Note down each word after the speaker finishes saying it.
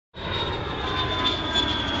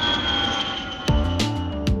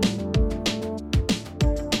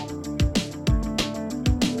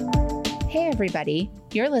everybody.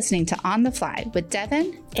 You're listening to On the Fly with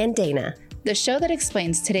Devin and Dana, the show that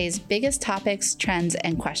explains today's biggest topics, trends,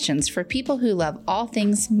 and questions for people who love all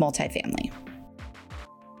things multifamily.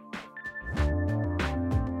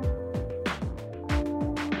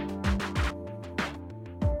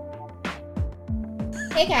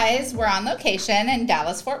 Hey guys, we're on location in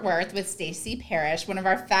Dallas, Fort Worth with Stacie Parrish, one of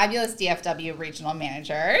our fabulous DFW regional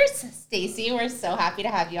managers. Stacie, we're so happy to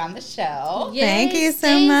have you on the show. Yay, Thank you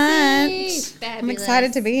so much. Fabulous. I'm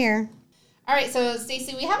excited to be here. All right, so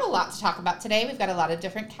Stacie, we have a lot to talk about today. We've got a lot of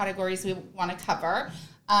different categories we want to cover.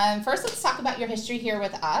 First, let's talk about your history here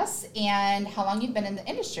with us and how long you've been in the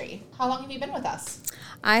industry. How long have you been with us?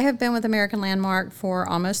 I have been with American Landmark for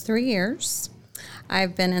almost 3 years.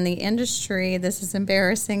 I've been in the industry, this is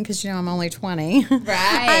embarrassing because, I'm only 20. Right.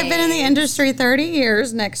 I've been in the industry 30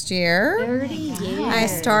 years next year. 30 years. I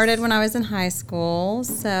started when I was in high school,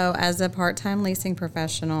 so as a part-time leasing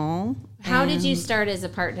professional. How did you start as a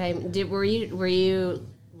part-time? Were you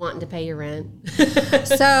wanting to pay your rent?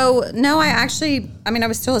 So, no, I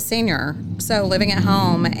was still a senior, so living at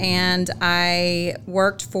home, and I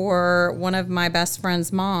worked for one of my best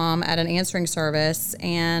friend's mom at an answering service,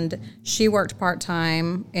 and she worked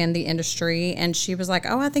part-time in the industry, and she was like,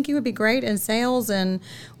 I think you would be great in sales, and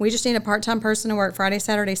we just need a part-time person to work Friday,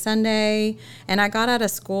 Saturday, Sunday, and I got out of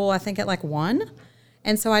school, I think at 1.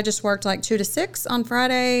 And so I just worked 2 to 6 on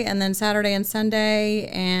Friday and then Saturday and Sunday.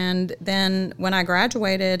 And then when I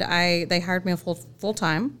graduated, they hired me full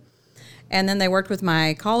time. And then they worked with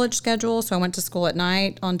my college schedule. So I went to school at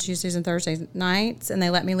night on Tuesdays and Thursday nights, and they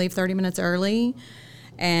let me leave 30 minutes early.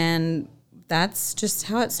 And that's just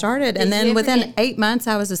how it started. And then within 8 months,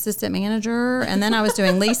 I was assistant manager. And then I was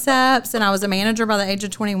doing lease ups, and I was a manager by the age of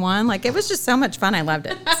 21. It was just so much fun. I loved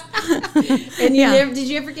it. And did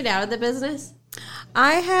you ever get out of the business?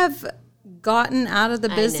 I have gotten out of the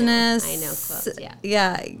business. I know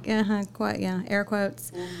quotes, yeah. Air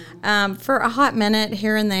quotes. For a hot minute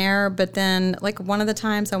here and there, but then one of the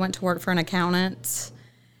times I went to work for an accountant,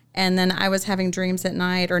 and then I was having dreams at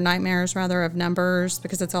night, or nightmares rather, of numbers,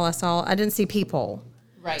 because that's all I saw. I didn't see people.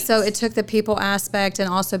 Right. So it took the people aspect and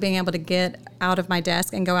also being able to get out of my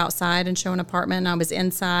desk and go outside and show an apartment. And I was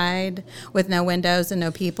inside with no windows and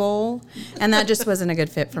no people. And that just wasn't a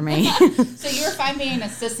good fit for me. So you were fine being an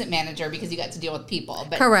assistant manager because you got to deal with people.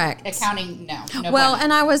 But correct. Accounting, no. Well,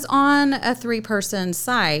 and I was on a 3-person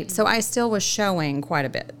site, so I still was showing quite a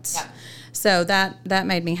bit. Yep. So that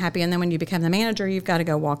made me happy. And then when you become the manager, you've got to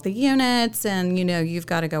go walk the units, and, you've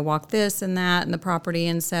got to go walk this and that and the property.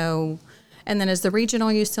 And so... And then as the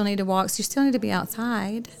regional, you still need to walk, so you still need to be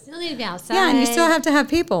outside. Yeah, and you still have to have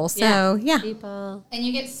people, so yeah. People. And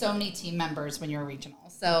you get so many team members when you're regional,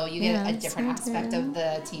 so you get a different aspect of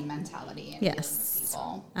the team mentality and yes, with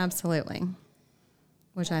people. Absolutely,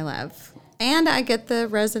 which I love. And I get the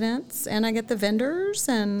residents, and I get the vendors,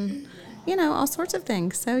 and, all sorts of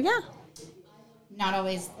things, so yeah. Not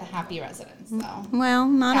always the happy residents, though. Well,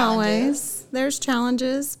 not always. There's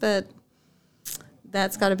challenges, but...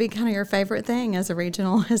 That's got to be kind of your favorite thing as a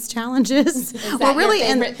regional, is challenges. Is that your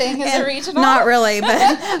favorite thing as a regional? Not really,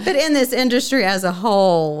 but in this industry as a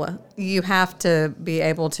whole, you have to be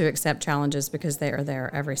able to accept challenges because they are there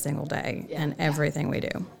every single day and everything we do.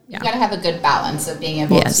 Yeah. You've got to have a good balance of being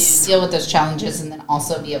able to deal with those challenges and then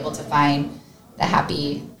also be able to find the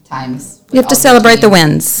happy times. You have to celebrate the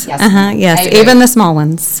wins. Yes, yes, even the small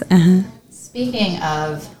ones. Speaking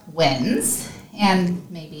of wins, and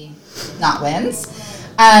maybe not wins,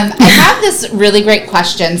 I have this really great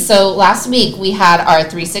question. So last week we had our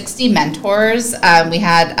 360 mentors. We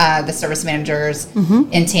had the service managers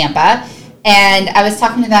in Tampa, and I was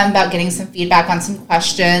talking to them about getting some feedback on some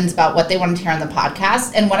questions about what they wanted to hear on the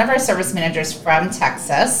podcast. And one of our service managers from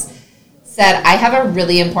Texas said, I have a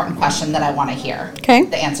really important question that I want to hear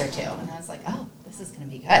the answer to. And I was like, oh, this is going to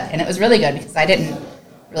be good. And it was really good because I didn't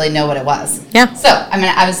really know what it was. Yeah. So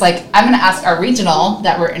I was like, I'm going to ask our regional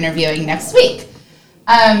that we're interviewing next week.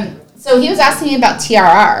 So he was asking me about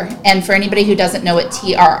TRR, and for anybody who doesn't know what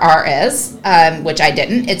TRR is, which I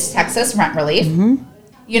didn't, it's Texas Rent Relief.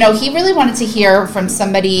 He really wanted to hear from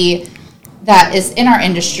somebody that is in our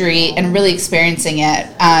industry and really experiencing it,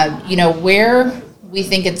 where we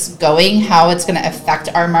think it's going, how it's going to affect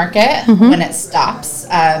our market when it stops,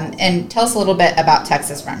 and tell us a little bit about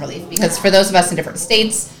Texas Rent Relief, because for those of us in different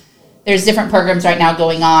states, there's different programs right now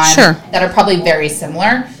going on that are probably very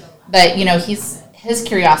similar, but his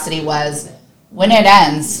curiosity was, when it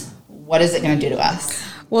ends, what is it going to do to us?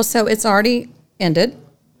 Well, so it's already ended.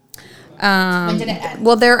 When did it end?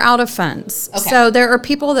 Well, they're out of funds. Okay. So there are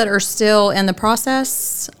people that are still in the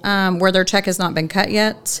process where their check has not been cut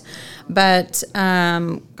yet. But,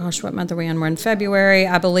 gosh, what month are we in? We're in February.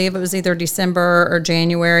 I believe it was either December or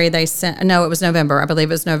January. No, it was November. I believe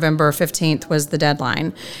it was November 15th was the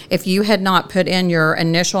deadline. If you had not put in your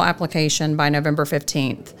initial application by November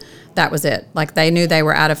 15th, that was it. Like, they knew they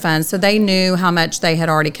were out of funds. So they knew how much they had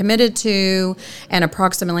already committed to and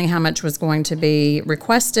approximately how much was going to be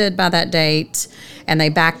requested by that date. And they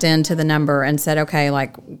backed into the number and said, okay,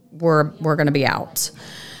 like, we're going to be out.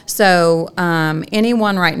 So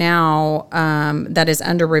anyone right now that is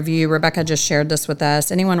under review, Rebecca just shared this with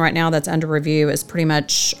us, anyone right now that's under review is pretty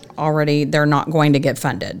much already, they're not going to get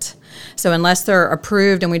funded. So unless they're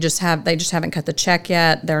approved and they just haven't cut the check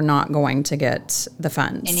yet, they're not going to get the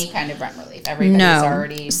funds. Any kind of rent relief. Everybody's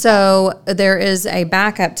already. So there is a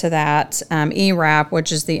backup to that, ERAP,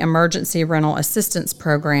 which is the Emergency Rental Assistance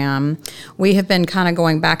Program. We have been kind of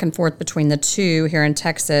going back and forth between the two here in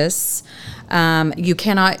Texas.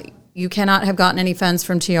 You cannot have gotten any funds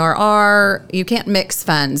from TRR. You can't mix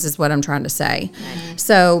funds is what I'm trying to say. Mm-hmm.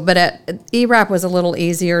 So, but ERAP was a little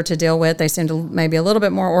easier to deal with. They seemed to maybe a little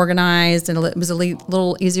bit more organized, and it was a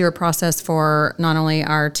little easier process for not only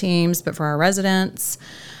our teams, but for our residents.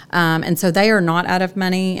 And so they are not out of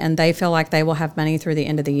money, and they feel like they will have money through the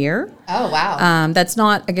end of the year. Oh, wow. That's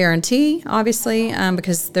not a guarantee, obviously,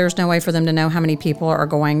 because there's no way for them to know how many people are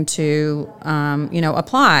going to,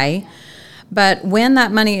 apply. But when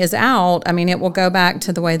that money is out, I mean, it will go back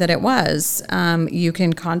to the way that it was. You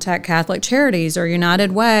can contact Catholic Charities or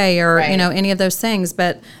United Way or, right. Any of those things.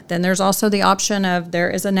 But then there's also the option of there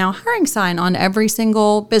is a now hiring sign on every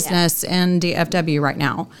single business in DFW right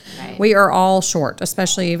now. Right. We are all short,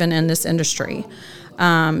 especially even in this industry.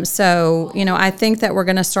 I think that we're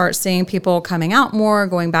going to start seeing people coming out more,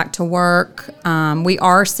 going back to work. We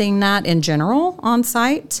are seeing that in general on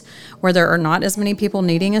site where there are not as many people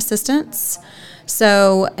needing assistance.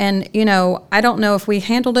 So, I don't know if we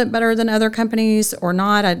handled it better than other companies or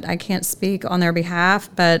not. I can't speak on their behalf,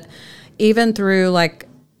 but even through like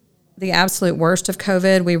the absolute worst of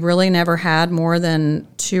COVID, we really never had more than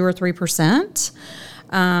 2 or 3%.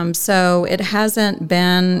 So it hasn't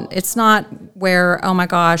been, it's not where, oh my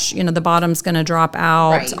gosh, the bottom's going to drop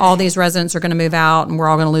out. Right. All these residents are going to move out and we're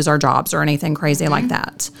all going to lose our jobs or anything crazy like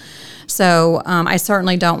that. So I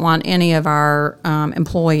certainly don't want any of our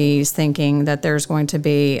employees thinking that there's going to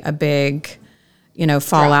be a big,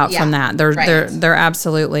 fallout from that. There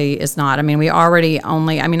absolutely is not. I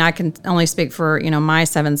mean, I can only speak for, my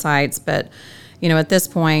 7 sites, but, at this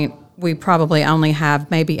point, we probably only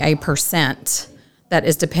have maybe 1% that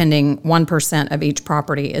is 1% of each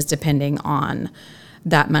property is depending on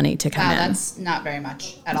that money to come in. That's not very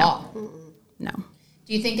much at all. No.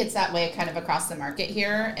 Do you think it's that way kind of across the market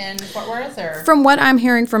here in Fort Worth? Or from what I'm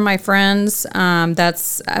hearing from my friends,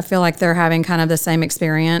 I feel like they're having kind of the same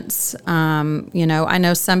experience. I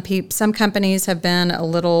know some companies have been a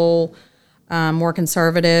little more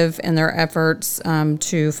conservative in their efforts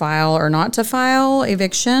to file or not to file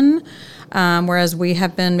eviction. Whereas we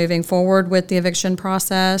have been moving forward with the eviction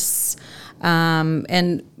process.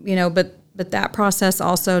 But that process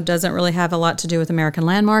also doesn't really have a lot to do with American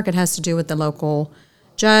Landmark. It has to do with the local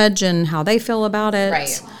judge and how they feel about it.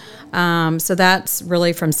 Right. So that's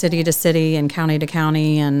really from city to city and county to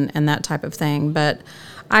county and that type of thing. But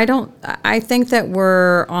I think that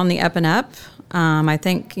we're on the up and up. I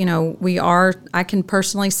think, I can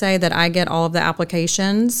personally say that I get all of the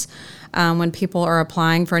applications when people are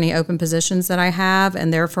applying for any open positions that I have.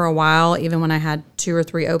 And there for a while, even when I had 2 or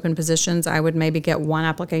 3 open positions, I would maybe get 1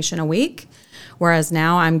 application a week. Whereas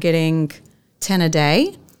now I'm getting 10 a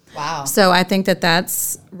day. Wow. So I think that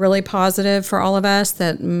that's really positive for all of us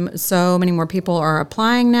that so many more people are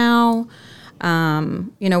applying now.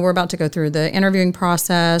 We're about to go through the interviewing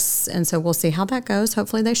process, and so we'll see how that goes.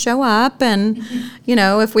 Hopefully they show up, and,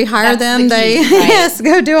 if we hire them, they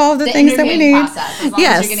go do all the things that we need. Process, as long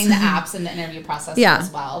as you're getting the apps and the interview process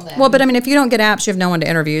as well. Then. Well, but if you don't get apps, you have no one to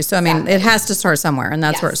interview. So, it has to start somewhere, and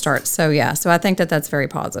that's where it starts. So, so I think that that's very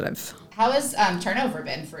positive. How has turnover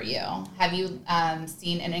been for you? Have you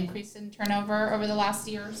seen an increase in turnover over the last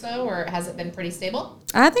year or so, or has it been pretty stable?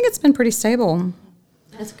 I think it's been pretty stable.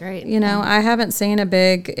 That's great. I haven't seen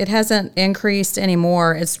it hasn't increased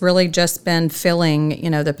anymore. It's really just been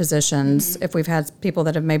filling, the positions. Mm-hmm. If we've had people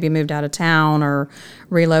that have maybe moved out of town or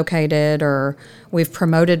relocated, or we've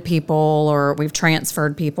promoted people or we've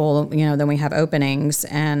transferred people, then we have openings.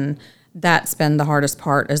 And that's been the hardest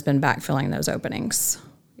part, has been backfilling those openings.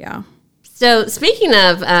 Yeah. So speaking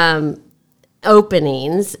of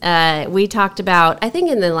openings, we talked about, I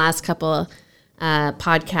think in the last couple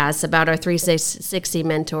podcasts about our 360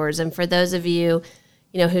 mentors. And for those of you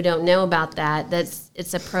who don't know about that,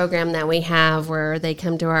 it's a program that we have where they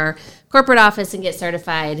come to our corporate office and get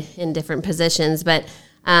certified in different positions. But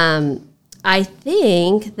I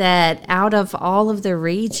think that out of all of the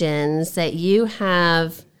regions that you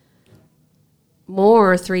have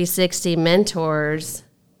more 360 mentors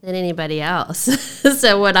than anybody else.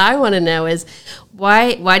 So what I want to know is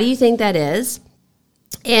why do you think that is?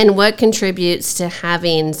 And what contributes to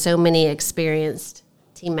having so many experienced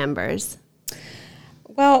team members?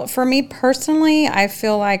 Well, for me personally, I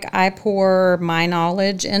feel like I pour my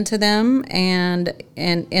knowledge into them and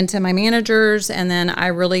into my managers, and then I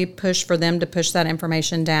really push for them to push that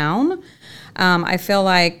information down. I feel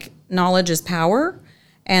like knowledge is power,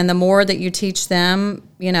 and the more that you teach them,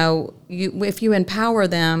 if you empower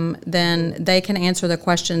them, then they can answer the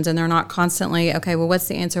questions, and they're not constantly, okay, well, what's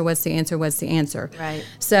the answer? What's the answer? What's the answer? Right.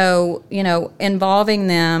 So, involving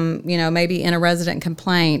them, maybe in a resident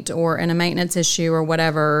complaint or in a maintenance issue or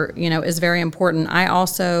whatever, is very important. I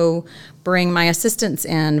also bring my assistants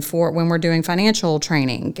in for when we're doing financial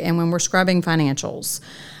training and when we're scrubbing financials.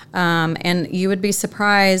 And you would be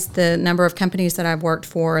surprised the number of companies that I've worked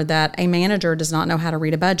for that a manager does not know how to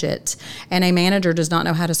read a budget and a manager does not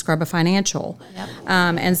know how to scrub a financial. Yep.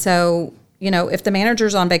 And so, if the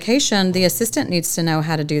manager's on vacation, the assistant needs to know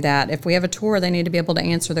how to do that. If we have a tour, they need to be able to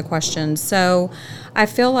answer the questions. So I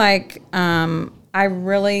feel like I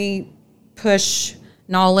really push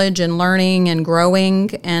knowledge and learning and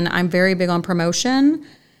growing, and I'm very big on promotion.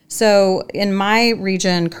 So in my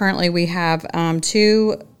region, currently we have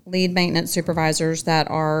 2 lead maintenance supervisors that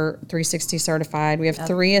are 360 certified. We have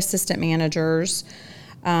 3 assistant managers,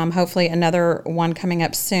 hopefully another one coming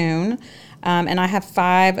up soon. And I have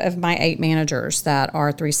 5 of my 8 managers that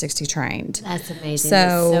are 360 trained. That's amazing.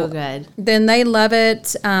 That's so good. Then they love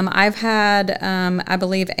it. I've had, I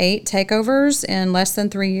believe, 8 takeovers in less than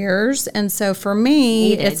 3 years. And so for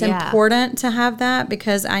me, it's important to have that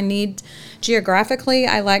because I need, geographically,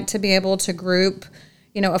 I like to be able to group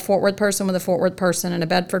a Fort Worth person with a Fort Worth person and a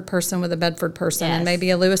Bedford person with a Bedford person and maybe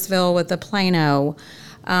a Louisville with a Plano.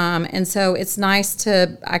 And so it's nice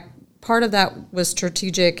part of that was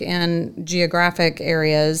strategic in geographic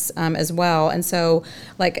areas as well. And so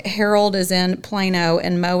like Harold is in Plano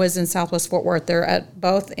and Mo is in Southwest Fort Worth. They're at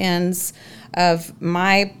both ends of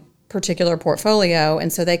my particular portfolio.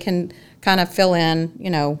 And so they can kind of fill in,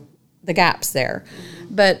 the gaps there.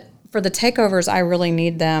 But for the takeovers, I really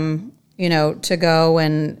need them to go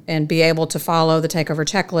and be able to follow the takeover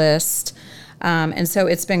checklist. And so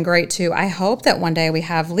it's been great too. I hope that one day we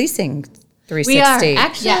have leasing 360. We are.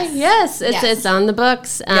 Actually, yes. It's on the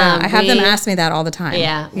books. I have them ask me that all the time.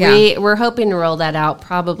 Yeah. We're hoping to roll that out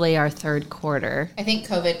probably our third quarter. I think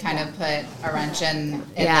COVID kind of put a wrench in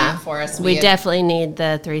that for us. We definitely need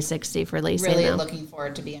the 360 for leasing. Really looking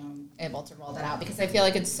forward to being able to roll that out because I feel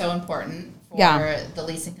like it's so important for the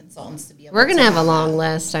leasing consultants to be able We're going to have a long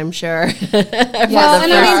list, I'm sure. And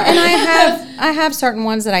I have certain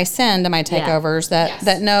ones that I send to my takeovers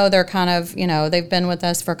that know they're kind of, they've been with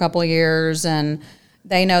us for a couple of years and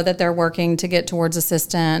they know that they're working to get towards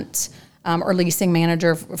assistant or leasing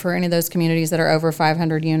manager for any of those communities that are over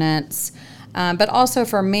 500 units. But also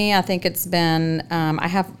for me, I think it's been, I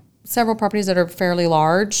have several properties that are fairly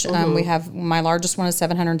large. We have, my largest one is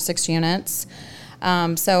 706 units.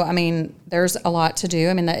 So, I mean, there's a lot to do.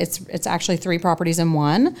 I mean, it's actually 3 properties in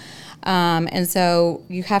one. And so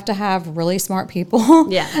you have to have really smart people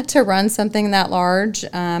to run something that large.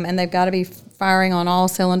 And they've got to be firing on all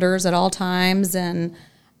cylinders at all times. And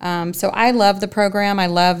so I love the program. I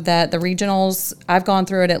love that the regionals, I've gone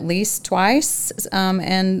through it at least twice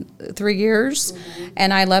in 3 years.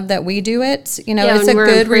 And I love that we do it. It's a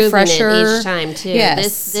good refresher each time too.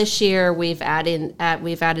 Yes. This year we've added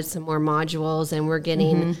some more modules and we're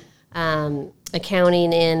getting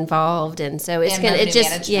accounting involved, and so it's going to it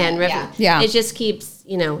just keeps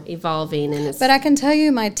evolving. And but I can tell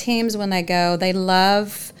you, my teams when they go, they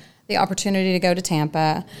love the opportunity to go to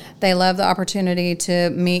Tampa. They love the opportunity to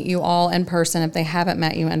meet you all in person if they haven't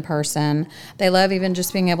met you in person. They love even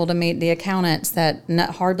just being able to meet the accountants that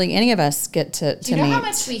hardly any of us get to meet. Do you know how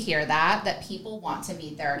much we hear that people want to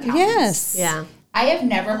meet their accountants? Yes. Yeah. I have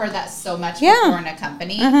never heard that so much before in a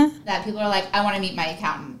company that people are like, I want to meet my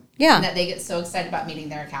accountant. Yeah. And that they get so excited about meeting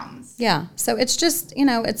their accountants. Yeah. So it's just,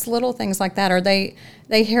 it's little things like that. Or they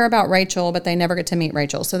hear about Rachel, but they never get to meet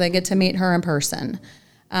Rachel. So they get to meet her in person.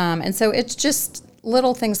 And so it's just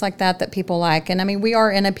little things like that people like. And I mean, we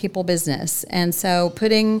are in a people business. And so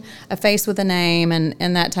putting a face with a name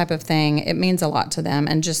and that type of thing, it means a lot to them.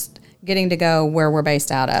 And just getting to go where we're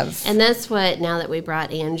based out of. And that's what, now that we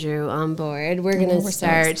brought Andrew on board, we're going to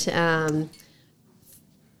start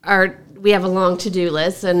we have a long to-do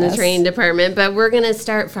list in the training department, but we're going to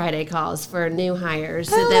start Friday calls for new hires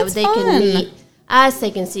so that they can meet us.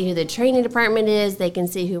 They can see who the training department is. They can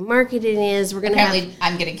see who marketing is. We're going to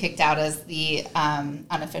I'm getting kicked out as the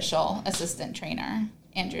unofficial assistant trainer.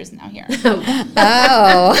 Andrew's now here.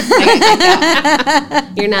 Oh.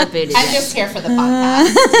 You're not booted I'm yet. just here for the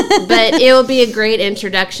podcast. But it will be a great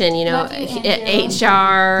introduction,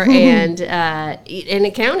 HR and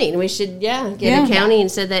accounting. We should, get accounting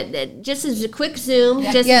so that just as a quick Zoom.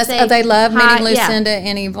 Just to say, they love hi, meeting Lucinda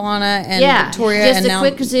and Ivana and Victoria. Just and a now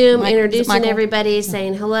quick Zoom, Michael. introducing everybody,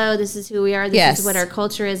 saying, hello, this is who we are, this is what our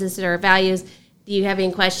culture is, this is our values. Do you have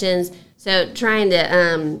any questions? So trying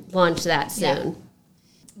to launch that soon. Yeah.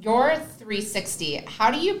 Your 360, how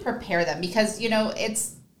do you prepare them? Because,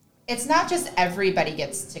 it's not just everybody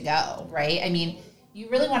gets to go, right? I mean, you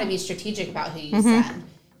really want to be strategic about who you send.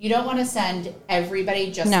 You don't want to send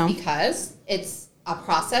everybody just because it's a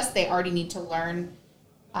process. They already need to learn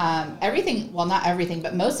everything. Well, not everything,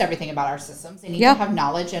 but most everything about our systems. They need to have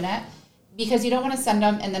knowledge in it because you don't want to send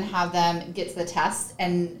them and then have them get to the test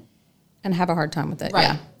and have a hard time with it. Right.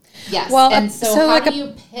 Yeah. Yes. Well, and so how do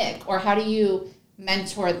you pick or how do you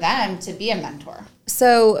mentor them to be a mentor?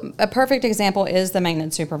 So a perfect example is the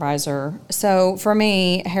maintenance supervisor. So for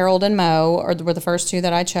me, Harold and Mo were the first two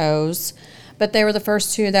that I chose, but they were the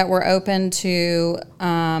first two that were open to,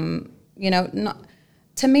 to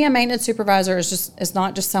me, a maintenance supervisor is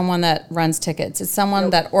not just someone that runs tickets. It's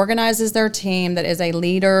someone that organizes their team, that is a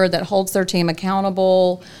leader, that holds their team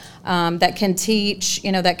accountable, that can teach,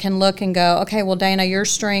 that can look and go, okay, well, Dana, your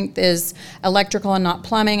strength is electrical and not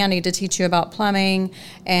plumbing. I need to teach you about plumbing.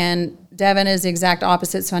 And Devin is the exact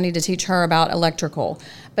opposite, so I need to teach her about electrical.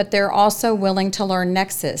 But they're also willing to learn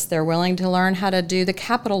Nexus. They're willing to learn how to do the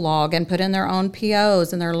capital log and put in their own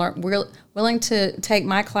POs. And they're willing to take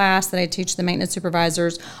my class that I teach the maintenance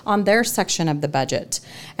supervisors on their section of the budget.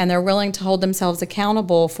 And they're willing to hold themselves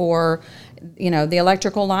accountable for the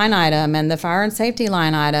electrical line item and the fire and safety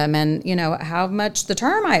line item and, how much the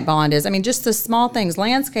termite bond is. I mean, just the small things,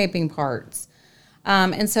 landscaping parts.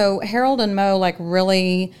 And so Harold and Mo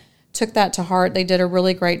really took that to heart. They did a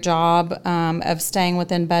really great job of staying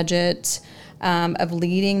within budget, of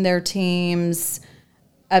leading their teams,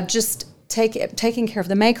 of just taking care of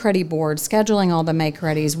the make-ready board, scheduling all the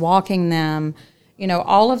make-readies, walking them,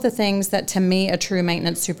 all of the things that to me a true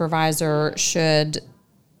maintenance supervisor should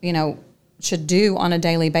do on a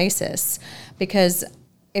daily basis. Because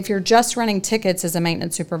if you're just running tickets as a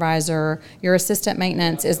maintenance supervisor, your assistant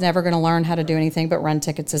maintenance is never going to learn how to do anything but run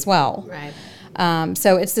tickets as well. Right.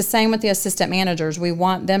 So it's the same with the assistant managers. We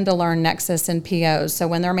want them to learn Nexus and POs. So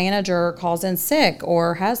when their manager calls in sick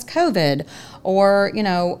or has COVID or,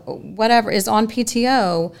 whatever is on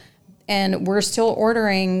PTO, and we're still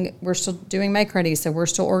doing make ready. So we're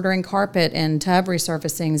still ordering carpet and tub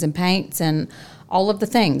resurfacings and paints and all of the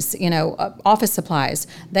things, office supplies,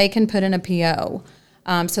 they can put in a PO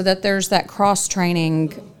so that there's that cross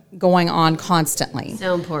training going on constantly.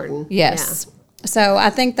 So important. Yes. Yeah. So I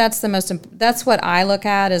think that's what I look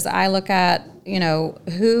at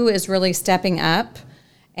who is really stepping up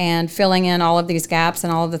and filling in all of these gaps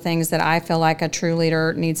and all of the things that I feel like a true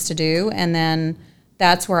leader needs to do. And then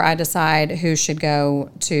that's where I decide who should go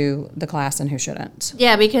to the class and who shouldn't.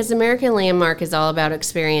 Yeah, because American Landmark is all about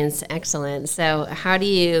experience excellence. So how do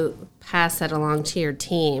you pass that along to your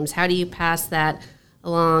teams? How do you pass that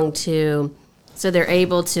along so they're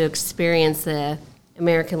able to experience the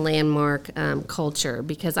American Landmark culture?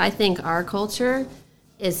 Because I think our culture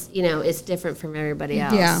is different from everybody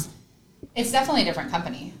else. Yeah. It's definitely a different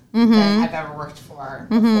company than I've ever worked for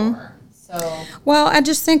before. So, well, I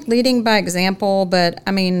just think leading by example, but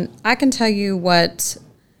I mean, I can tell you what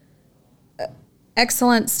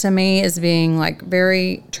excellence to me is being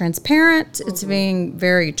very transparent. It's being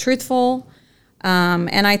very truthful.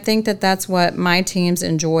 And I think that that's what my teams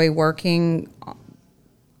enjoy working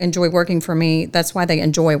for me. That's why they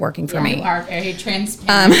enjoy working for me. You are very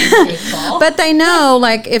transparent and truthful. But they know,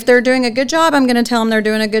 if they're doing a good job, I'm going to tell them they're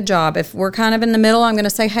doing a good job. If we're kind of in the middle, I'm going to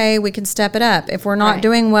say, hey, we can step it up. If we're not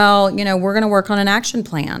doing well, we're going to work on an action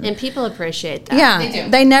plan. And people appreciate that. Yeah.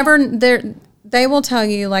 They They do. they will tell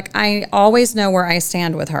you, I always know where I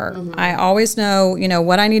stand with her. Mm-hmm. I always know,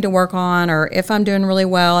 what I need to work on or if I'm doing really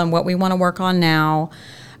well and what we want to work on now.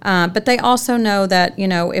 But they also know that,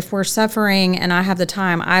 if we're suffering and I have the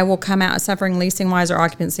time, I will come out suffering leasing-wise or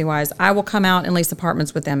occupancy-wise. I will come out and lease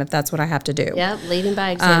apartments with them if that's what I have to do. Yep, leading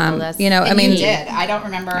by example. That's you did. I don't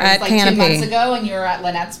remember. It was like Canopy. 2 months ago, and you were at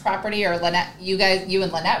Lynette's property, or you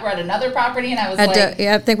and Lynette were at another property, and I was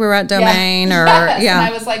I think we were at Domain, and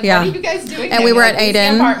I was like, what are you guys doing? And we were at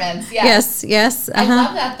Aiden Apartments. Yes. I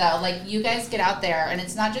love that though. Like, you guys get out there, and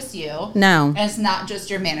it's not just you. No. And it's not just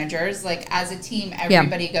your managers. Like, as a team,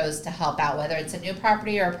 everybody goes to help out, whether it's a new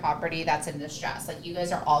property or a property that's in distress. Like, you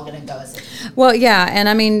guys are all going to go as a team. Well, yeah, and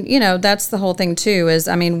I mean, that's the whole thing too. Is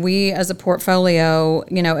we as a portfolio,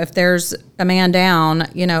 if there's a man down,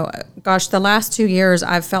 gosh, the last 2 years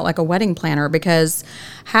I've felt like a wedding planner, because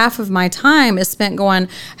half of my time is spent going,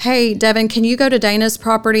 hey, Devin, can you go to Dana's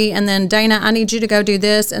property? And then, Dana, I need you to go do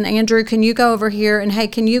this. And Andrew, can you go over here? And hey,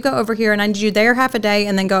 can you go over here? And I need you there half a day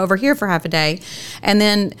and then go over here for half a day. And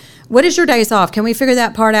then, what is your days off? Can we figure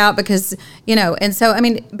that part out? Because, and so,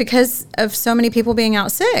 because of so many people being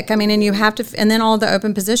out sick, and you have to, and then all the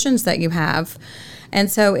open positions that you have. And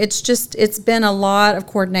so it's been a lot of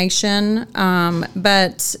coordination,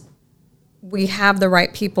 but we have the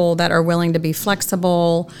right people that are willing to be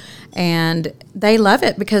flexible, and they love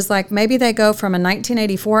it because, like, maybe they go from a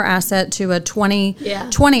 1984 asset to a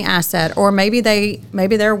 2020 asset, or maybe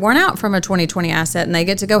they're worn out from a 2020 asset and they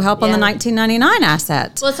get to go help on the 1999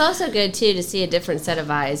 asset. Well, it's also good too to see a different set of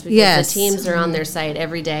eyes, because the teams are on their site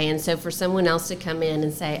every day, and so for someone else to come in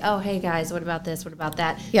and say, "Oh, hey guys, what about this? What about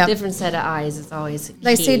that?" Different set of eyes is always key.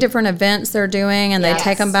 They see different events they're doing, and they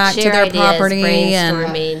take them back to their ideas, property, and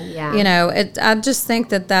I just think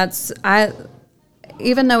that's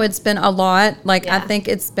even though it's been a lot, I think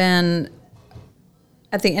it's been,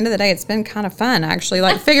 at the end of the day, it's been kind of fun, actually,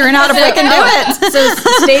 like figuring out if we can do it. So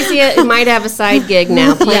Stacie might have a side gig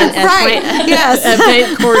now, event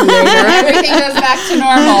coordinator. Everything goes back to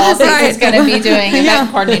normal. Stacie's going to be doing event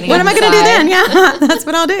coordinating. What am I going to do then? Yeah, that's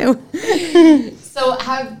what I'll do. So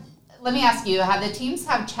let me ask you, have the teams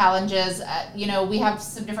have challenges? We have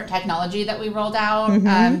some different technology that we rolled out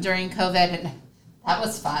during COVID, and that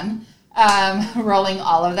was fun. Rolling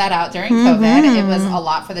all of that out during COVID. It was a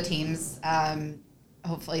lot for the teams.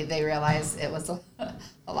 Hopefully they realize it was a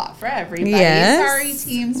lot for everybody. Yes. Sorry,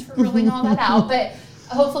 teams, for rolling all that out. But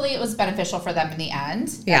hopefully it was beneficial for them in the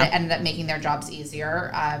end. Yeah. And it ended up making their jobs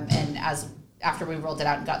easier. And after we rolled it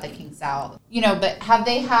out and got the kinks out. But have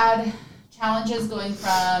they had challenges going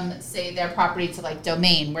from, say, their property to like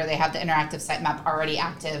Domain, where they have the interactive sitemap already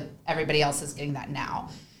active? Everybody else is getting that now.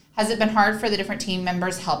 Has it been hard for the different team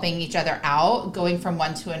members helping each other out, going from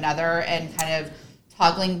one to another and kind of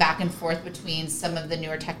toggling back and forth between some of the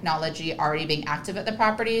newer technology already being active at the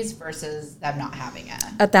properties versus them not having it?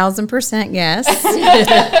 1,000% yes.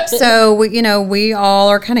 So, we all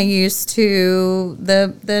are kind of used to the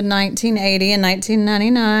 1980 and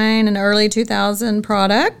 1999 and early 2000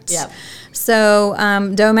 product. Yep. So,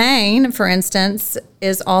 Domain, for instance,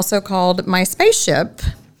 is also called My Spaceship.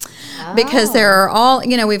 Because there are all,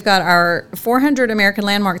 we've got our 400 American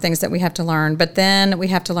landmark things that we have to learn, but then we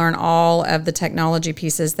have to learn all of the technology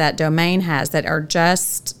pieces that Domain has that are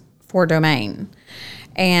just for Domain.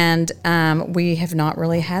 And we have not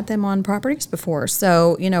really had them on properties before.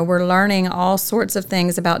 So, we're learning all sorts of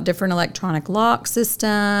things about different electronic lock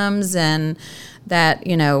systems, and that,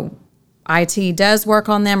 IT does work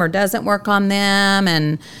on them or doesn't work on them,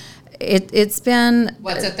 and it's been,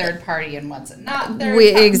 what's a third party and what's not third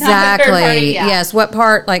party. Yeah. Yes, what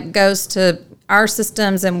part goes to our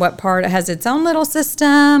systems and what part has its own little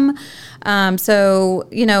system. So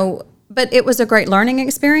but it was a great learning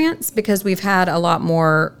experience because we've had a lot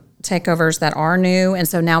more takeovers that are new, and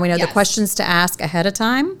so now we know the questions to ask ahead of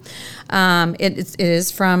time. It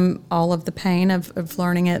is from all of the pain of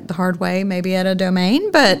learning it the hard way, maybe at a Domain,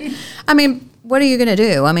 but what are you going to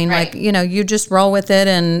do? Right. You just roll with it,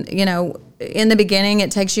 and, in the beginning, it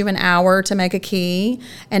takes you an hour to make a key,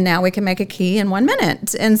 and now we can make a key in 1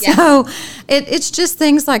 minute. And so it's just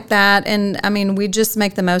things like that. And, we just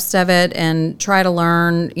make the most of it and try to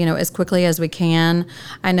learn, as quickly as we can.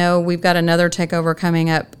 I know we've got another takeover coming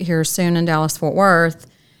up here soon in Dallas-Fort Worth.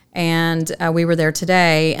 And we were there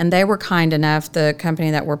today, and they were kind enough, the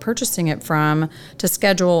company that we're purchasing it from, to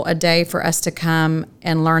schedule a day for us to come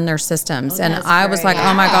and learn their systems. And I was like,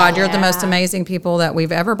 oh my God, you're the most amazing people that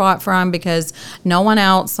we've ever bought from, because no one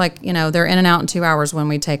else, they're in and out in 2 hours when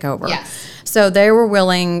we take over. Yes. So they were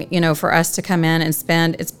willing, for us to come in and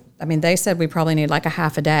spend, they said we probably need like a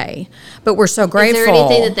half a day, but we're so grateful. Is there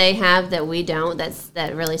anything that they have that we don't,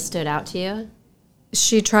 that really stood out to you?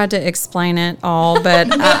 She tried to explain it all, but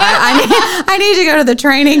I need to go to the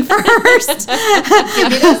training first. Give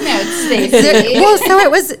me those notes, Stacie. Well,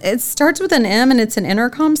 so it starts with an M and it's an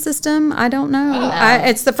intercom system. I don't know.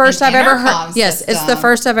 It's the first I've ever heard. Yes, it's the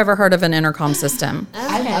first I've ever heard of an intercom system.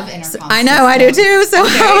 I love intercom. I know, I do too. So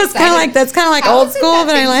I was kind of like, that's kind of like old school,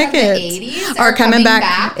 but I like it. The 80s are coming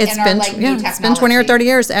back. It's been like it's been 20 or 30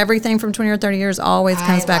 years. Everything from 20 or 30 years always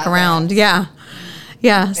comes back around. Yeah.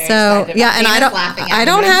 Yeah. So yeah, and I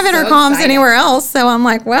don't have intercoms anywhere else. So I'm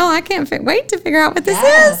like, well, I can't wait to figure out what this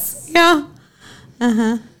is. Yeah.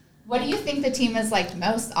 What do you think the team is like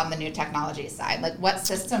most on the new technology side? Like, what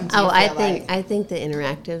system do you feel I think the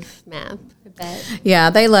interactive map. I bet. Yeah,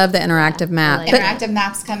 they love the interactive map. Interactive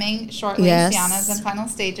maps coming shortly. Yes. Sienna's in final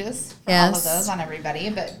stages for all of those on everybody.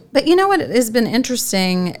 But you know what has been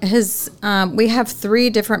interesting is we have 3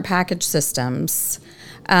 different package systems.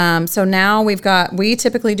 So now we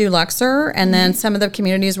typically do Luxor, and then some of the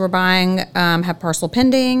communities we're buying have parcel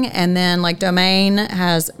pending, and then like Domain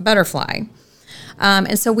has Butterfly.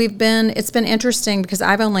 And so it's been interesting because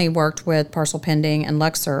I've only worked with parcel pending and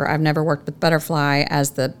Luxor. I've never worked with Butterfly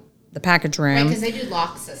as the package room. Right, because they do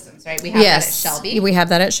lock systems, right? We have that at Shelby. We have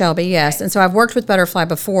that at Shelby, yes. Right. And so I've worked with Butterfly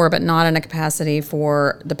before, but not in a capacity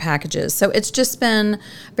for the packages. So it's just been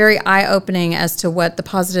very eye-opening as to what the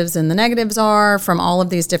positives and the negatives are from all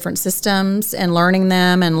of these different systems and learning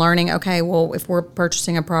them and learning, okay, well, if we're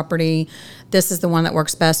purchasing a property, this is the one that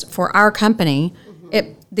works best for our company.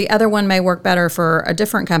 The other one may work better for a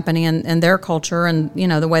different company and their culture and,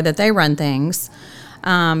 the way that they run things.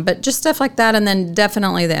 But just stuff like that, and then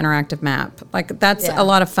definitely the interactive map. Like, that's a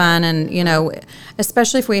lot of fun, and,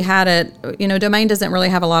 especially if we had it, Domain doesn't really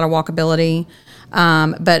have a lot of walkability.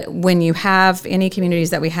 But when you have any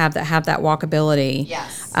communities that we have that have that walkability,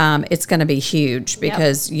 it's going to be huge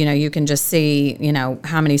because, you can just see,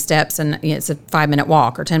 how many steps, and it's a 5-minute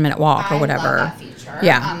walk or 10-minute walk or whatever. I love that feature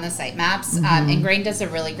on the site maps. And Grain does a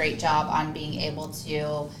really great job on being able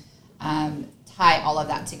to tie all of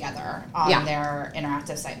that together on their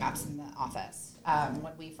interactive site maps in the office.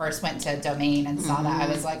 When we first went to Domain and saw that,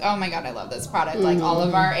 I was like, oh my God, I love this product. Like, all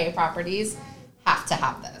of our A properties have to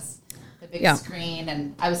have this. The big screen,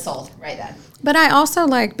 and I was sold right then. But I also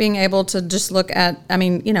like being able to just look at,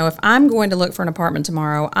 if I'm going to look for an apartment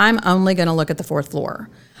tomorrow, I'm only going to look at the 4th floor.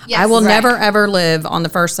 Yes, I will never, ever live on the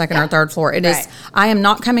 1st, 2nd, or 3rd floor. It is. I am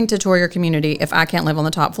not coming to tour your community if I can't live on the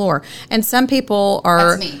top floor. And some people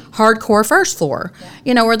are hardcore 1st floor,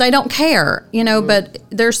 or they don't care, but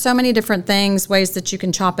there's so many different ways that you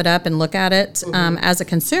can chop it up and look at it as a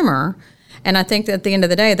consumer. And I think that at the end of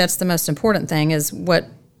the day, that's the most important thing is what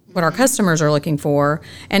our customers are looking for.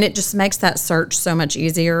 And it just makes that search so much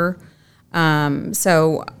easier.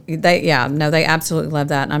 So they absolutely love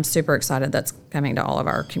that. And I'm super excited that's coming to all of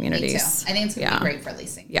our communities. Me too. I think it's going to be great for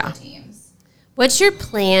leasing for teams. What's your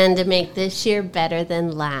plan to make this year better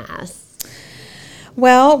than last?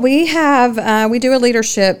 Well, we do a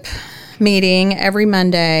leadership meeting every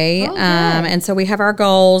Monday. And so we have our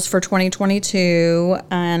goals for 2022.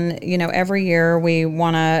 And, every year we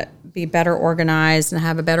want to be better organized and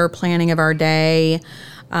have a better planning of our day.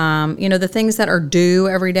 The things that are due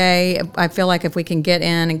every day, I feel like if we can get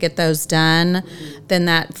in and get those done, then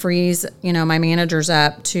that frees, my managers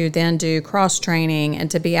up to then do cross-training and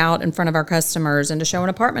to be out in front of our customers and to show an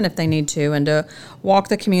apartment if they need to and to walk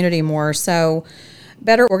the community more. So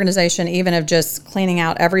better organization, even of just cleaning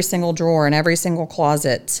out every single drawer and every single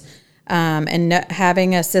closet. And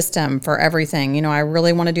having a system for everything. I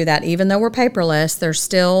really want to do that. Even though we're paperless, there's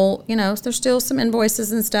still some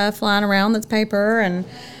invoices and stuff flying around that's paper, and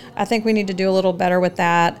I think we need to do a little better with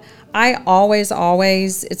that. I always,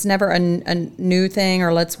 it's never a new thing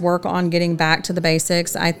or let's work on getting back to the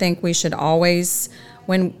basics. I think we should always,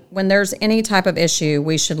 when there's any type of issue,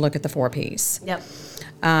 we should look at the 4 Ps. Yep.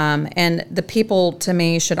 And the people, to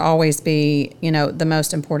me, should always be, the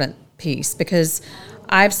most important piece, because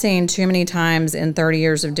I've seen too many times in 30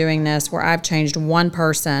 years of doing this where I've changed one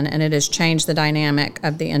person and it has changed the dynamic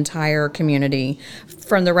of the entire community,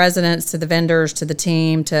 from the residents to the vendors to the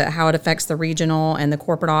team to how it affects the regional and the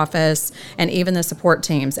corporate office and even the support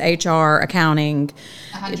teams, HR, accounting,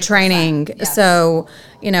 100%. Training. Yes. So,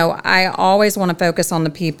 I always want to focus on the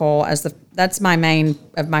people that's my main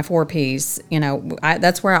of my 4 Ps.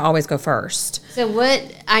 That's where I always go first. So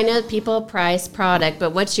I know people price product,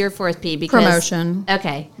 but what's your 4th P? Because, promotion.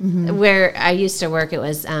 Okay. Mm-hmm. Where I used to work, it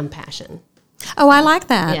was passion. Oh, I like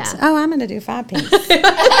that. Yeah. Oh, I'm going to do 5 Ps. 5 Ps,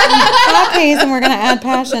 and we're going to add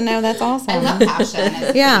passion. No, that's awesome. I love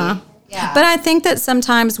passion. Yeah. Yeah. But I think that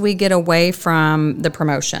sometimes we get away from the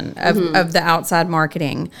promotion of the outside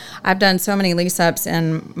marketing. I've done so many lease ups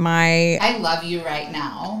in my. I love you right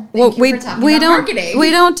now. Well, we don't marketing. We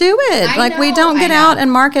don't do it. We don't get out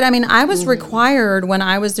and market. I mean, I was Mm-hmm. required when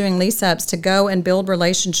I was doing lease ups to go and build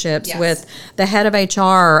relationships Yes. with the head of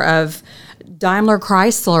HR of Daimler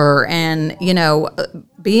Chrysler and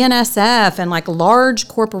BNSF and like large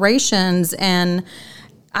corporations. And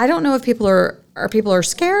I don't know if people are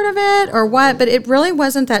scared of it or what, but it really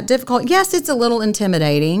wasn't that difficult. Yes, it's a little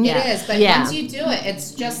intimidating. It is, but once you do it,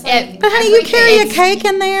 it's just like. But honey, you carry a cake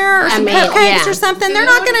in there or some cupcakes or something. Food, they're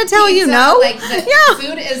not going to tell you pizza, no. Like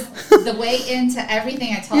food is the way into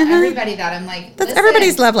everything. I tell everybody that. I'm like, that's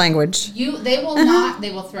everybody's love language. They will not.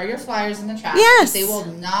 They will throw your flyers in the trash. Yes. But they will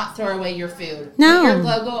not throw away your food. No. Put your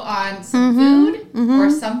logo on some food or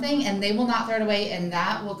something, and they will not throw it away, and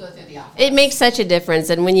that will go through the office. It makes such a difference.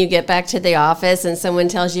 And when you get back to the office and someone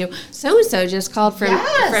tells you, so-and-so just called from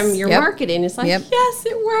your marketing, it's like, yes,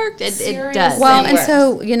 it worked. It does. Well, and works.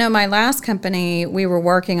 so, my last company, we were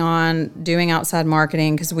working on doing outside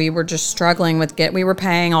marketing because we were just struggling with we were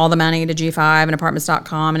paying all the money to G5 and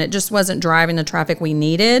apartments.com, and it just wasn't driving the traffic we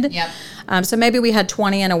needed. Yep. So maybe we had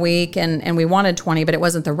 20 in a week and we wanted 20, but it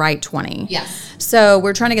wasn't the right 20. Yes. So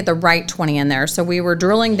we're trying to get the right 20 in there. So we were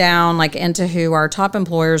drilling down into who our top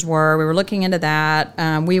employers were. We were looking into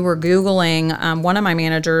that. We were Googling. One of my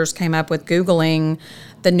managers came up with Googling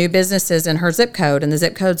the new businesses in her zip code and the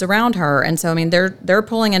zip codes around her. And so, they're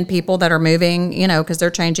pulling in people that are moving, because they're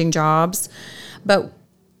changing jobs. But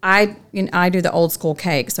I do the old school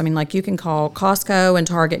cakes. You can call Costco and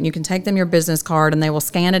Target and you can take them your business card and they will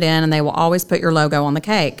scan it in and they will always put your logo on the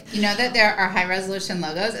cake. You know that there are high resolution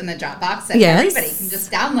logos in the Dropbox that Yes. everybody can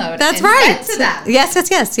just download. That's and right. send to them.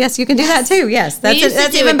 Yes. You can do that too. Yes, that's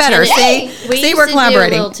do even a better. tennis- See, we used we're to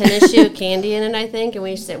collaborating. do a little tennis shoe candy in it, I think, and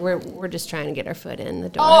we said we're just trying to get our foot in the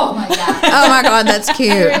door. Oh my god. Oh my God, that's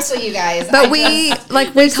cute. Seriously, you guys. But we There's so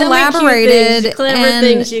many cute collaborated, things, clever and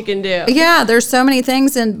things you can do. yeah, there's so many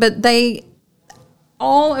things, but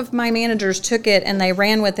all of my managers took it and they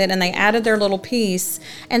ran with it and they added their little piece.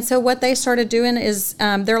 And so what they started doing is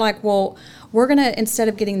they're like, well, we're going to, instead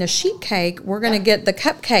of getting the sheet cake, we're going to get the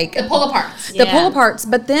cupcake. the pull aparts. The pull aparts.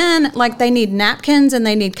 But then, they need napkins and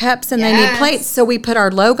they need cups and they need plates. So we put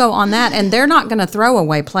our logo on that, and they're not going to throw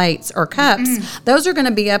away plates or cups. Those are going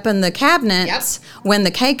to be up in the cabinet when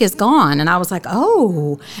the cake is gone. And I was like,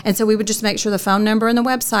 oh. And so we would just make sure the phone number and the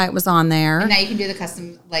website was on there. And now you can do the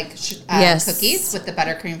custom cookies with the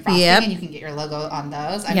buttercream frosting, and you can get your logo on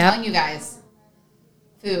those. I'm telling you guys.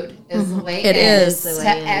 Food is the way It is. to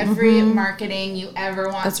every marketing you ever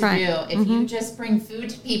want That's to right. do. If you just bring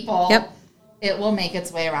food to people, it will make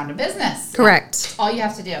its way around a business. Correct. That's all you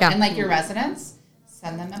have to do. Yeah. And your residents,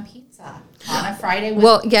 send them a pizza on a Friday.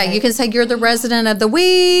 You can say you're the resident of the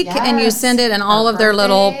week, and you send it, and all of their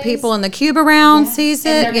little birthdays. people in the cube around sees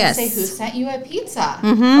And it. they're Yes. going to say, who sent you a pizza?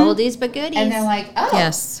 Oldies but goodies. And they're like, oh,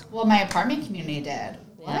 Yes. well, my apartment community did.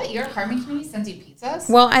 What? Your apartment community sends you pizzas?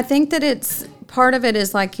 Well, I think that it's part of it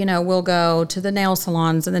is we'll go to the nail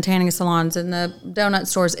salons and the tanning salons and the donut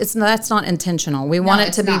stores. That's not intentional. We want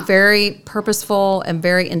it to be very purposeful and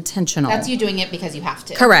very intentional. That's you doing it because you have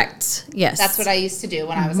to. Correct. Yes. That's what I used to do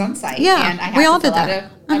when I was on site. Yeah, And I had we all to fill did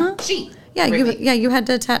that. out a sheet. Yeah, every week. you had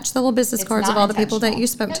to attach the little business cards of not all the people that intentional. you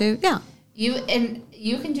spoke to. Yeah.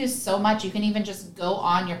 You can do so much. You can even just go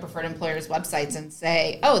on your preferred employers' websites and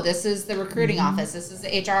say, oh, this is the recruiting office. This is the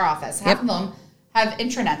HR office. Half of them have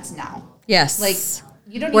intranets now. Yes.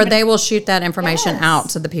 You don't where even, they will shoot that information Yes. out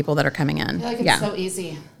to the people that are coming in. I feel like it's so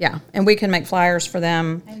easy. Yeah, and we can make flyers for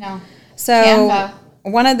them. I know. So Canva.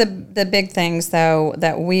 one of the big things, though,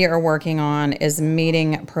 that we are working on is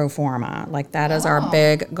meeting pro forma. That is our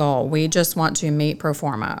big goal. We just want to meet pro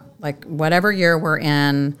forma. Whatever year we're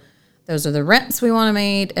in, those are the rents we want to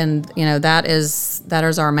meet, and that is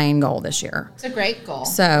our main goal this year. It's a great goal.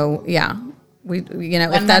 So yeah, we 1 if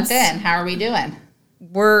month that's in, how are we doing?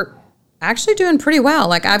 we're actually doing pretty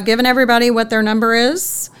well. I've given everybody what their number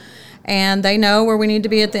is, and they know where we need to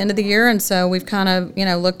be at the end of the year. And so we've kind of,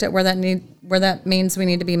 looked at where that means we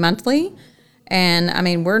need to be monthly.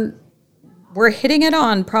 And we're hitting it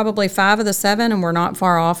on probably 5 of the 7, and we're not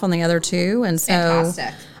far off on the other 2. And so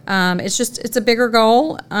Fantastic. it's a bigger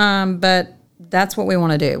goal, but that's what we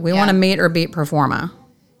want to do. We want to meet or beat pro forma.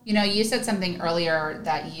 You said something earlier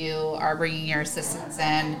that you are bringing your assistants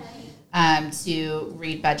in to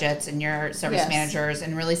read budgets and your service managers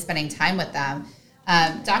and really spending time with them.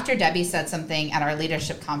 Dr. Debbie said something at our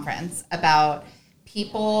leadership conference about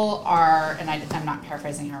people are, and I'm not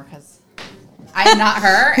paraphrasing her because I'm not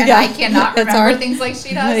her and I cannot remember things like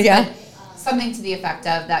she does. Yeah. But something to the effect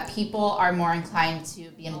of that people are more inclined to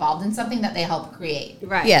be involved in something that they help create.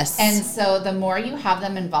 Right. Yes. And so the more you have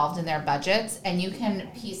them involved in their budgets, and you can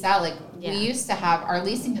piece out, like we used to have our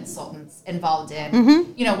leasing consultants involved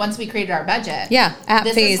in, once we created our budget. Yeah. App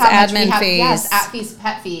this fees, is how much we admin have, fees. Yes, app fees,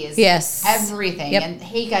 pet fees. Yes. Everything. Yep. And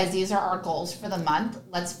hey guys, these are our goals for the month.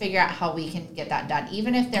 Let's figure out how we can get that done.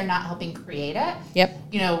 Even if they're not helping create it. Yep.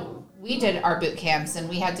 We did our boot camps and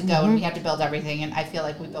we had to go and we had to build everything, and I feel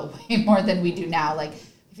like we built way more than we do now. Like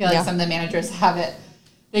I feel like some of the managers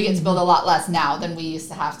they get to build a lot less now than we used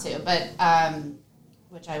to have to. But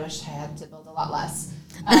which I wish I had to build a lot less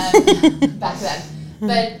back then.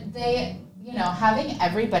 But they, having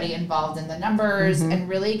everybody involved in the numbers and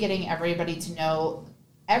really getting everybody to know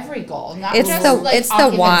every goal, not It's just the- like it's the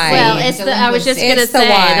occupancy why. Well, and it's I was just delinquency. gonna It's the say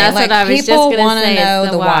why. that's Like, what I was just people gonna wanna say. know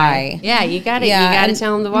It's the why. Yeah, you got to and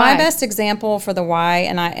tell them the why. My best example for the why,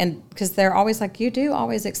 and because they're always like, you do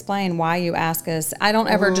always explain why you ask us. I don't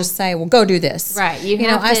ever just say, well, go do this. Right. You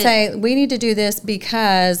have I to- say, we need to do this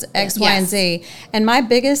because X, Y, and Yes. Z. And my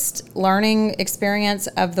biggest learning experience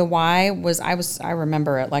of the why was I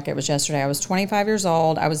remember it like it was yesterday. I was 25 years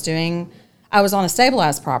old. I was on a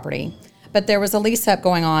stabilized property, but there was a lease up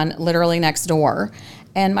going on literally next door.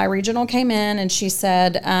 And my regional came in and she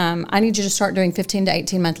said, I need you to start doing 15 to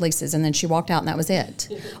 18 month leases. And then she walked out and that was it.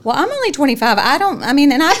 Well, I'm only 25.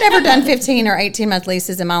 And I've never done 15 or 18 month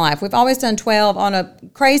leases in my life. We've always done 12. On a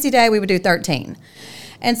crazy day, we would do 13.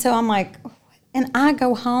 And so I'm like, and I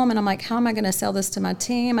go home and I'm like, how am I going to sell this to my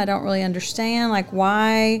team? I don't really understand. Like,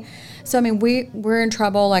 why? So, we're in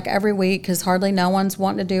trouble like every week because hardly no one's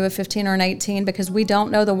wanting to do a 15 or an 18 because we don't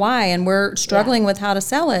know the why and we're struggling with how to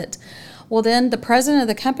sell it. Well, then the president of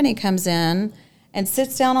the company comes in and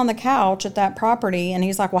sits down on the couch at that property and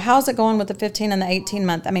he's like, well, how's it going with the 15 and the 18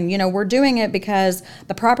 month? We're doing it because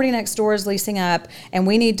the property next door is leasing up and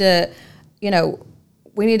we need to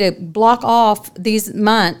block off these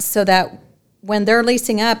months so that when they're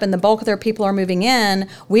leasing up and the bulk of their people are moving in,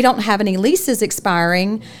 we don't have any leases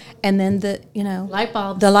expiring. And then the light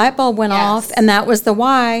bulb went off, and that was the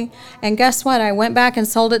why. And guess what? I went back and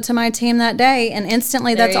sold it to my team that day, and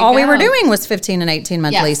instantly that's all we were doing was 15 and 18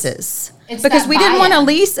 month leases. It's because that we didn't want to buy-in.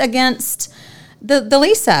 lease against the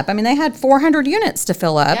lease up. They had 400 units to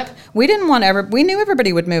fill up. Yep. We didn't want we knew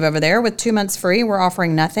everybody would move over there with 2 months free. We're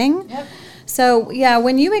offering nothing. Yep. So yeah,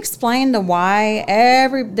 when you explain the why,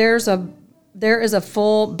 there is a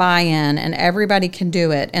full buy-in and everybody can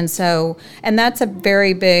do it. And that's a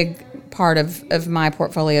very big part of my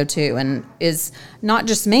portfolio too, and is not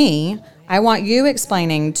just me. I want you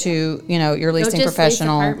explaining to, your leasing Don't just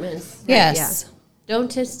professional. lease apartments. Yes. Right, yeah.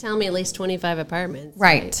 Don't just tell me at least 25 apartments.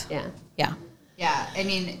 Right. Yeah. Yeah. Yeah,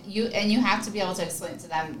 you have to be able to explain to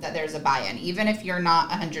them that there's a buy-in, even if you're not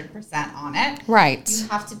 100% on it. Right. You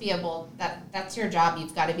have to be able that's your job.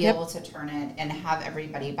 You've got to be able to turn it and have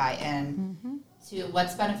everybody buy in to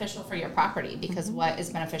what's beneficial for your property, because what is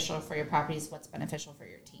beneficial for your property is what's beneficial for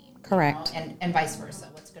your team. Correct. And vice versa.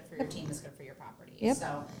 What's good for your team is good for your property. Yep.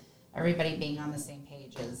 So everybody being on the same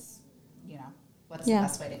page is, what's the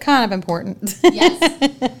best way to go. Kind of important.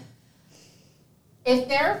 Yes. If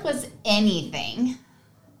there was anything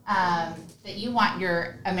that you want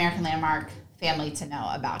your American Landmark family to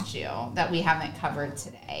know about you that we haven't covered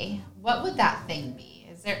today, what would that thing be?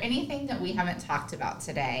 Is there anything that we haven't talked about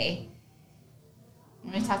today?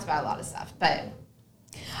 We've talked about a lot of stuff, but...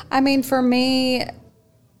 For me,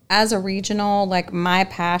 as a regional, like my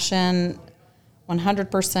passion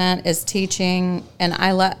 100% is teaching, and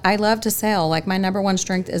I love to sell. Like my number one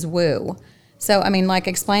strength is woo. So,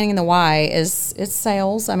 explaining the why it's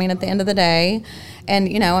sales, at the end of the day. And,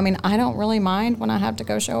 I don't really mind when I have to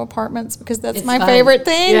go show apartments because that's It's my fun. favorite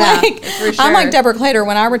thing. Yeah, for I'm like sure. Deborah Clater.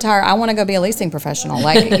 When I retire, I want to go be a leasing professional.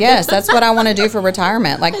 Like, yes, that's what I want to do for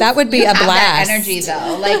retirement. Like, that would be you a have blast. that energy,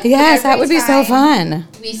 though. Like, Yes, that every would be so time fun.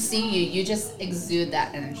 we see you, you just exude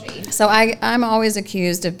that energy. So I'm always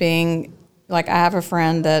accused of being, like, I have a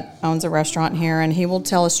friend that owns a restaurant here, and he will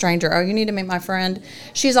tell a stranger, oh, you need to meet my friend.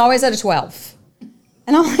 She's always at a 12.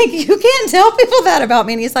 And I'm like, you can't tell people that about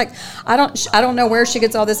me. And he's like, I don't know where she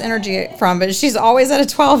gets all this energy from, but she's always at a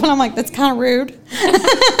 12. And I'm like, that's kind of rude.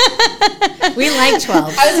 We like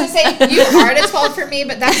 12. I was going to say, you are at a 12 for me,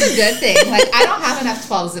 but that's a good thing. Like, I don't have enough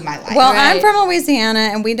 12s in my life. Well, Right. I'm from Louisiana,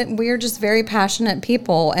 and we're just very passionate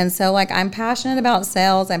people. And so, like, I'm passionate about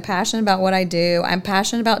sales. I'm passionate about what I do. I'm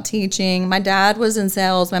passionate about teaching. My dad was in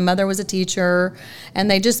sales. My mother was a teacher. And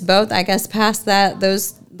they just both, I guess, passed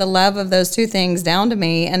the love of those two things down to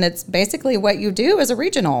me. And it's basically what you do as a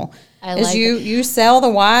regional. You sell the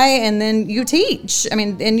why, and then you teach. I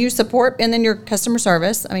mean, and you support, and then your customer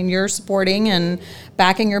service. I mean, you're supporting and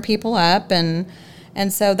backing your people up, and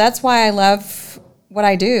so that's why I love what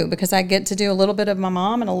I do, because I get to do a little bit of my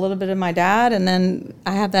mom and a little bit of my dad, and then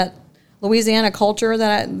I have that Louisiana culture,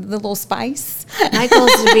 the little spice. My goal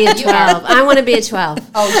is to be a 12. I want to be a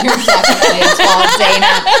 12. Oh, you're definitely a 12, Dana.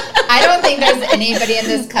 I don't think there's anybody in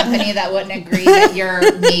this company that wouldn't agree that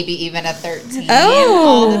you're maybe even a 13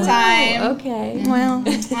 all the time. Okay. Well,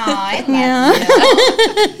 I love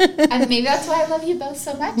you. And maybe that's why I love you both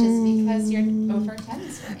so much, is because you're over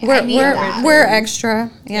 10s for me. We're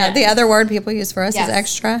extra. Yeah, the other word people use for us is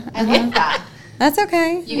extra. I like that. That's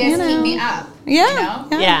okay. You guys keep me up. Yeah, you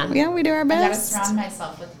know? Yeah, we do our best. I gotta surround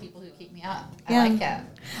myself with people who keep me up. I like it.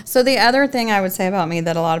 So the other thing I would say about me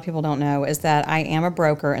that a lot of people don't know is that I am a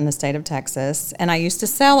broker in the state of Texas, and I used to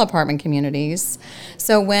sell apartment communities.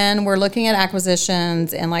 So when we're looking at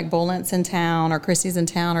acquisitions and like Bullent's in town or Christie's in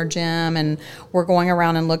town or Jim, and we're going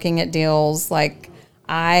around and looking at deals, like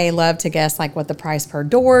I love to guess like what the price per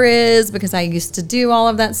door is, because I used to do all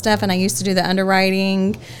of that stuff, and I used to do the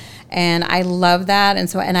underwriting. And I love that,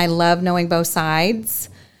 and I love knowing both sides,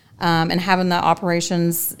 and having the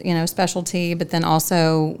operations, specialty. But then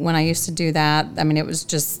also when I used to do that, I mean, I was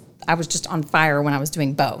just on fire when I was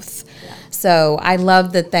doing both. Yeah. So I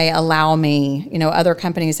love that they allow me. Other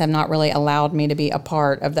companies have not really allowed me to be a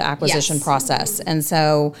part of the acquisition process, and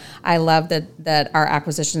so I love that our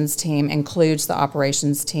acquisitions team includes the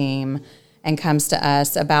operations team and comes to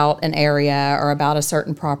us about an area or about a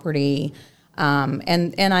certain property.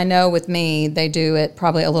 And I know with me, they do it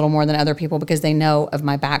probably a little more than other people because they know of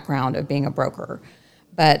my background of being a broker.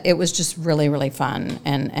 But it was just really, really fun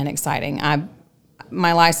and exciting.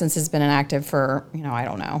 My license has been inactive for, I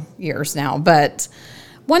don't know, years now. But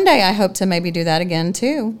one day I hope to maybe do that again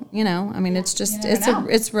too. I mean, it's just,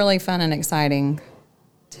 it's really fun and exciting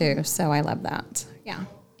too. So I love that. Yeah.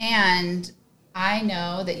 And I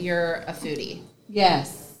know that you're a foodie.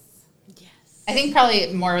 Yes. I think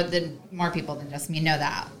probably more people than just me know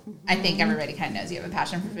that. I think everybody kind of knows you have a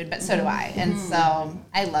passion for food, but so do I. And so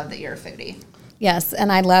I love that you're a foodie. Yes,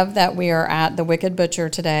 and I love that we are at the Wicked Butcher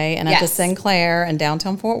today and at the Sinclair in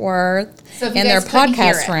downtown Fort Worth in their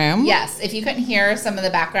podcast room. Yes, if you couldn't hear some of the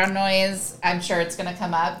background noise, I'm sure it's going to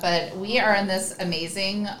come up. But we are in this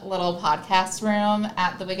amazing little podcast room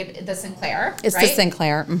at the Sinclair. It's right? The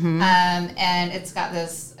Sinclair. Mm-hmm. And it's got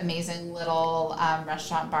this amazing little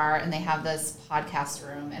restaurant bar, and they have this podcast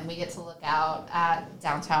room, and we get to look out at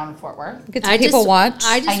downtown Fort Worth. Get to people watch.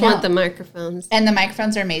 I just want the microphones. And the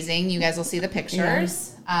microphones are amazing. You guys will see the pictures.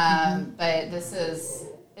 But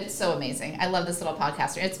it's so amazing. I love this little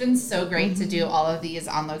podcast room. It's been so great to do all of these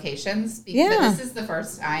on locations. But this is the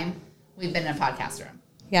first time we've been in a podcast room.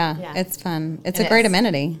 Yeah, it's fun. It's a great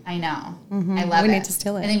amenity. I know. Mm-hmm. I love it. We need to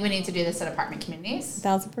steal it. I think we need to do this at apartment communities.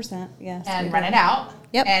 1,000%, yes. And rent it out.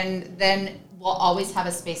 Yep. And then we'll always have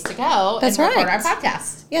a space to go and record our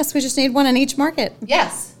podcast. Yes, we just need one in each market.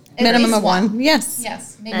 Yes. Minimum of one. Yes.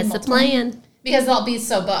 Yes. Maybe that's multiple. The plan. Because they'll be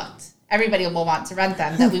so booked. Everybody will want to rent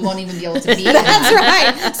them that we won't even be able to be. That's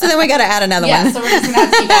right. So then we got to add another one. Yeah, so we're just going to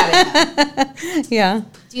have to keep adding them. Yeah.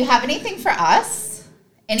 Do you have anything for us?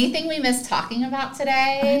 Anything we missed talking about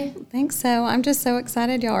today? I don't think so. I'm just so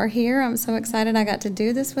excited y'all are here. I'm so excited I got to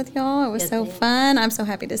do this with y'all. It was so fun. I'm so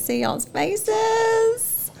happy to see y'all's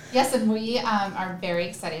faces. Yes, and we are very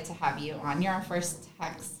excited to have you on. You're our first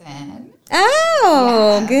Texan.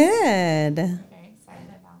 Oh, good.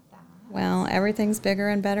 Well, everything's bigger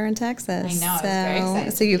and better in Texas. I know. I was very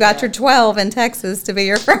excited. So you got your 12 in Texas to be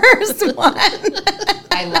your first one.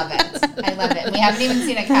 I love it. I love it. We haven't even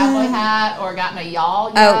seen a cowboy hat or gotten a y'all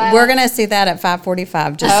yet. Oh, we're going to see that at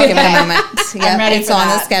 5:45. Just give it a moment. Yep, I'm ready it's for on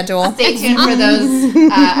that. the schedule. Stay tuned for those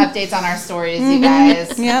updates on our stories, you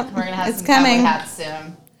guys. Yep. We're going to have some coming. cowboy hats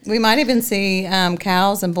soon. We might even see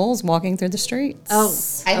cows and bulls walking through the streets. Oh,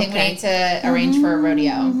 I think we need to arrange for a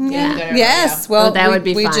rodeo. Yeah. Yes. Rodeo. Well, that would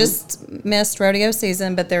be fun. We just missed rodeo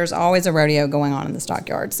season, but there's always a rodeo going on in the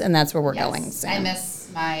stockyards, and that's where we're going. So. I miss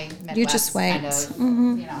my Midwest You just wait. kind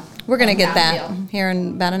of, we're going to get that here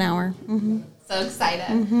in about an hour. Mm-hmm. So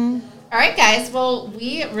excited. All right, guys. Well,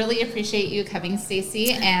 we really appreciate you coming,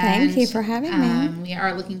 Stacie. And thank you for having me. We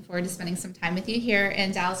are looking forward to spending some time with you here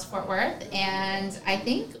in Dallas-Fort Worth. And I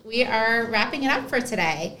think we are wrapping it up for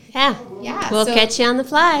today. Yeah. We'll catch you on the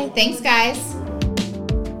fly. Thanks, guys.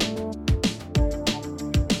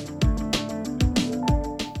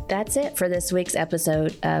 That's it for this week's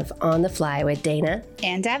episode of On the Fly with Dana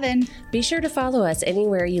and Devin. Be sure to follow us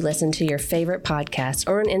anywhere you listen to your favorite podcast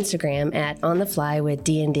or on Instagram at On the Fly with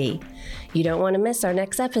D&D. You don't want to miss our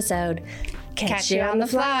next episode. Catch you on the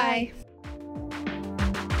fly.